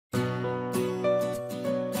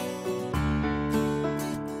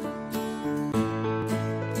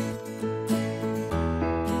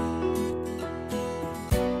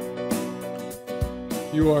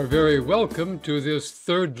You are very welcome to this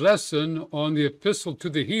third lesson on the Epistle to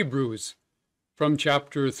the Hebrews, from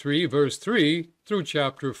chapter 3, verse 3, through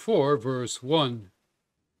chapter 4, verse 1.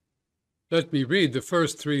 Let me read the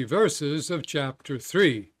first 3 verses of chapter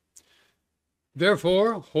 3.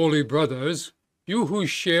 Therefore, holy brothers, you who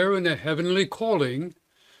share in a heavenly calling,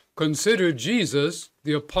 consider Jesus,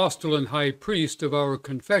 the apostle and high priest of our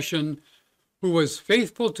confession, who was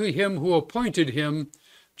faithful to him who appointed him,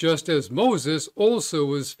 just as Moses also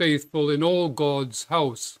was faithful in all God's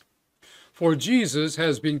house. For Jesus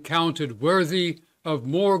has been counted worthy of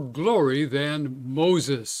more glory than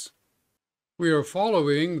Moses. We are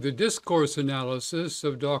following the discourse analysis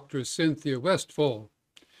of Dr. Cynthia Westfall.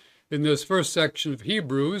 In this first section of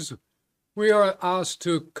Hebrews, we are asked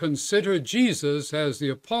to consider Jesus as the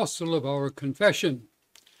apostle of our confession.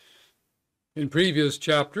 In previous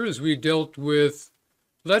chapters, we dealt with,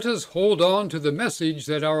 let us hold on to the message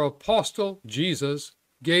that our apostle, Jesus,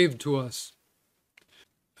 gave to us.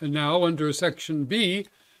 And now, under section B,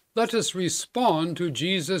 let us respond to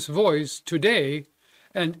Jesus' voice today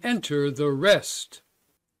and enter the rest.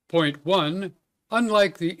 Point 1,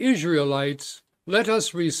 unlike the Israelites, let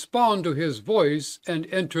us respond to his voice and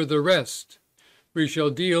enter the rest. We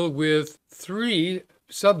shall deal with 3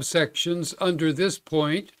 subsections under this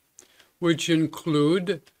point, which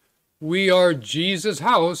include, we are Jesus'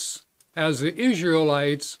 house, as the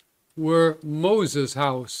Israelites were Moses'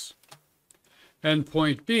 house. And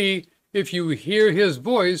point B, if you hear his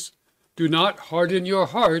voice, do not harden your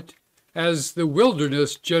heart, as the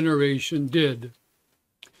wilderness generation did.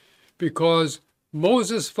 Because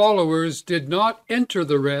Moses' followers did not enter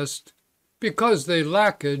the rest because they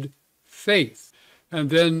lacked faith. And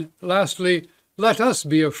then, lastly, let us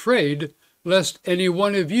be afraid lest any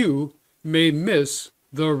one of you may miss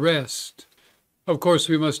the rest. Of course,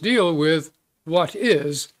 we must deal with what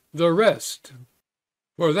is the rest.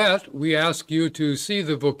 For that, we ask you to see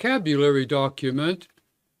the vocabulary document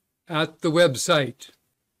at the website.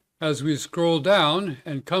 As we scroll down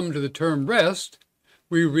and come to the term rest,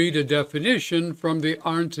 we read a definition from the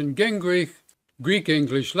Arndt and Gingrich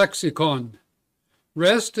Greek-English lexicon.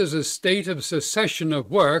 Rest is a state of cessation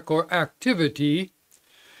of work or activity,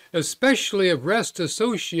 especially of rest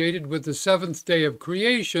associated with the seventh day of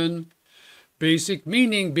creation, basic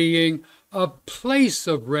meaning being a place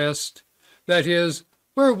of rest, that is,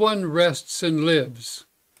 where one rests and lives,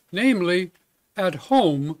 namely, at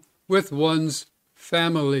home with one's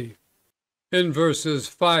family. In verses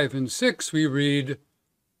 5 and 6 we read,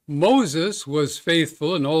 Moses was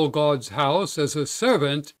faithful in all God's house as a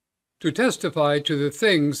servant to testify to the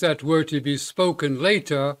things that were to be spoken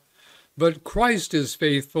later, but Christ is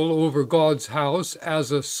faithful over God's house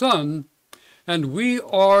as a son, and we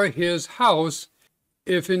are his house,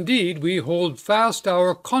 if indeed we hold fast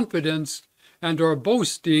our confidence and are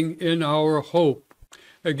boasting in our hope.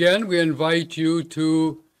 Again, we invite you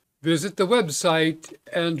to visit the website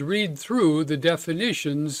and read through the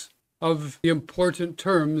definitions of the important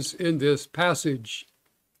terms in this passage.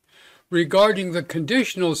 Regarding the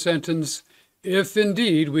conditional sentence, if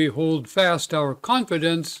indeed we hold fast our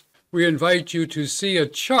confidence, we invite you to see a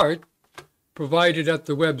chart provided at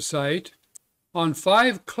the website on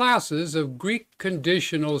 5 classes of Greek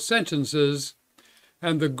conditional sentences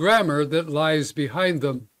and the grammar that lies behind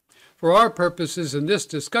them. For our purposes in this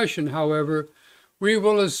discussion, however, we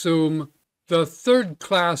will assume the 3rd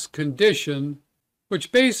class condition,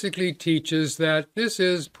 which basically teaches that this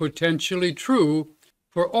is potentially true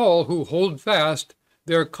for all who hold fast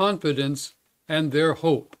their confidence and their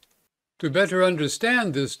hope. To better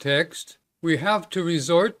understand this text, we have to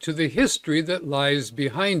resort to the history that lies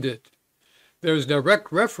behind it. There's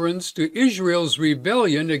direct reference to Israel's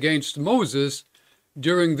rebellion against Moses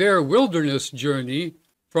during their wilderness journey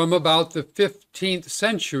from about the 15th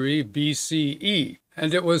century BCE.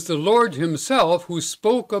 And it was the Lord himself who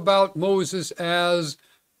spoke about Moses as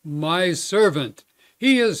my servant.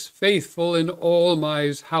 He is faithful in all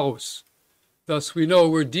my house. Thus we know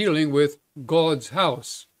we're dealing with God's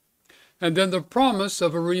house. And then the promise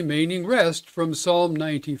of a remaining rest from Psalm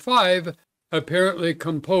 95, apparently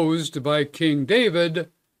composed by King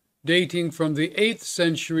David, dating from the 8th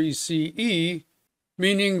century CE,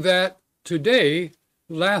 meaning that today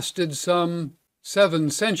lasted some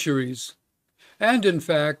 7 centuries. And in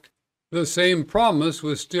fact, the same promise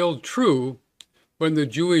was still true when the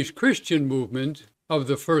Jewish Christian movement of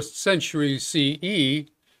the 1st century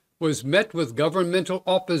CE was met with governmental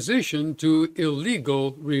opposition to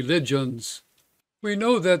illegal religions. We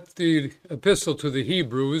know that the Epistle to the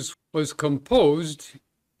Hebrews was composed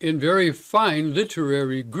in very fine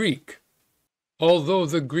literary Greek. Although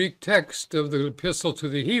the Greek text of the Epistle to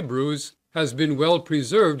the Hebrews has been well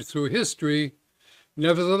preserved through history,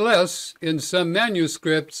 nevertheless, in some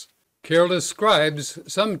manuscripts, careless scribes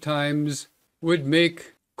sometimes would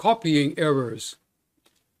make copying errors.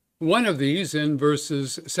 One of these, in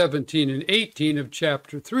verses 17 and 18 of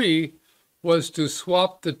chapter 3, was to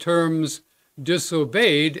swap the terms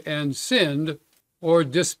disobeyed and sinned, or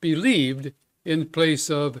disbelieved, in place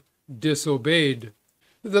of disobeyed.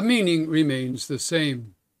 The meaning remains the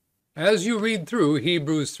same. As you read through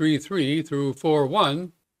Hebrews 3:3 through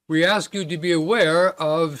 4:1, we ask you to be aware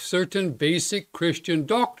of certain basic Christian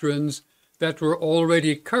doctrines that were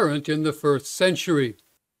already current in the first century.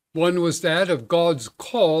 One was that of God's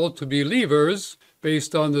call to believers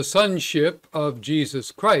based on the sonship of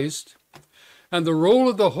Jesus Christ, and the role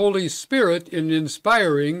of the Holy Spirit in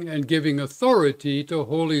inspiring and giving authority to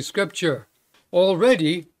Holy Scripture.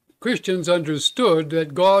 Already, Christians understood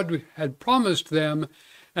that God had promised them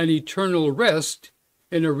an eternal rest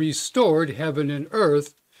in a restored heaven and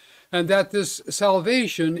earth, and that this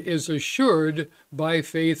salvation is assured by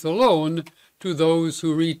faith alone to those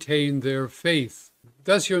who retain their faith.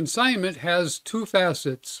 Thus, your assignment has two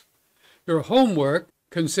facets. Your homework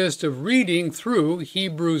consists of reading through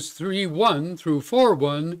Hebrews 3:1 through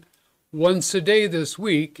 4:1 once a day this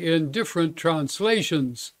week in different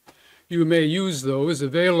translations. You may use those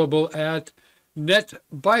available at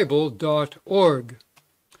netbible.org.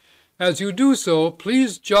 As you do so,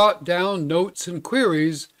 please jot down notes and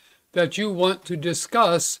queries that you want to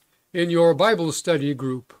discuss in your Bible study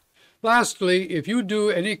group. Lastly, if you do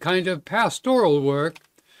any kind of pastoral work,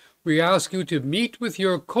 we ask you to meet with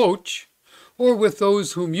your coach or with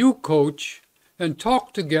those whom you coach and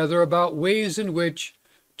talk together about ways in which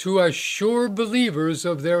to assure believers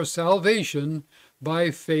of their salvation by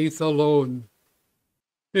faith alone.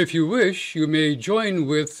 If you wish, you may join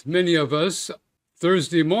with many of us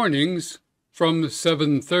Thursday mornings from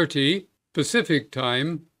 7:30 Pacific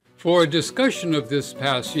Time for a discussion of this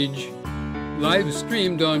passage, live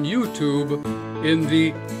streamed on YouTube in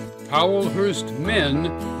the Powellhurst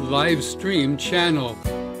Men live stream channel.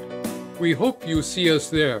 We hope you see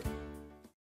us there.